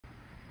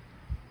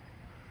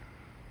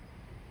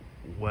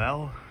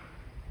Well,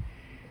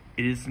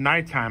 it is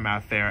nighttime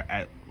out there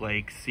at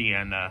Lake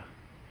Siena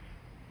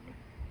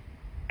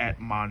at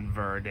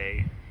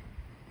Montverde,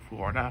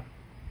 Florida.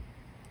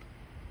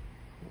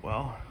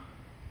 Well,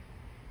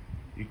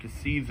 you can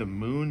see the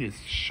moon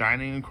is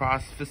shining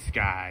across the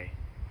sky.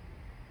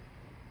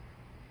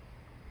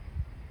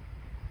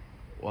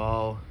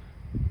 Well,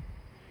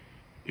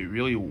 it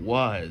really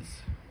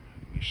was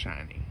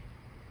shining.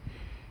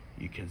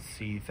 You can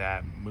see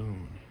that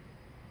moon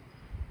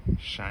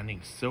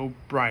shining so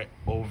bright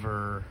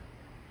over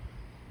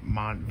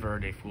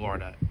Montverde,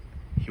 Florida.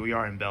 Here we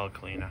are in Bella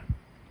Colina.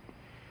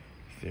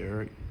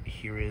 Here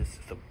is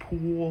the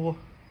pool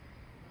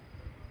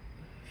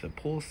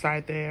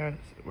side there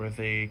where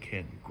they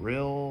can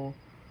grill.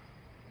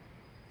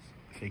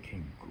 They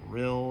can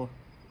grill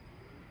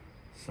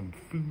some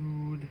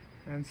food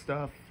and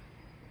stuff,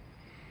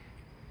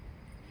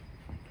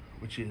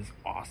 which is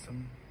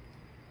awesome.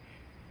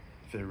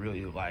 They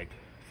really like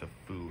the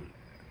food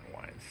and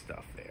wine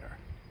stuff there.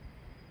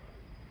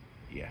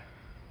 Yeah.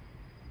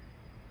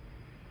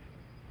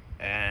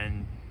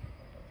 And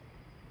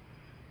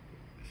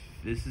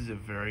this is a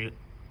very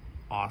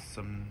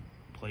awesome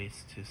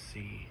place to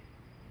see.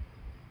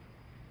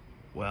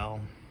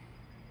 Well,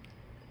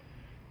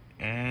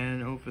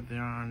 and over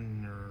there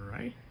on the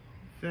right,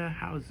 the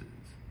houses.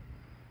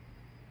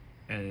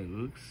 And it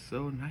looks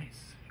so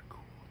nice and cool.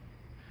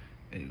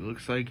 And it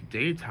looks like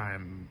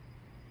daytime,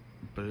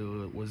 but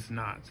it was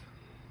not.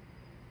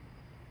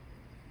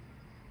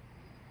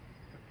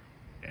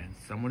 And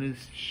someone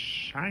is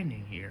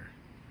shining here.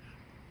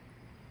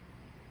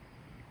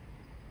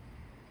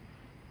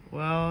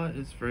 Well,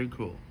 it's very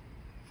cool.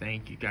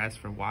 Thank you guys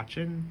for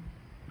watching.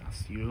 I'll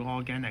see you all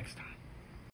again next time.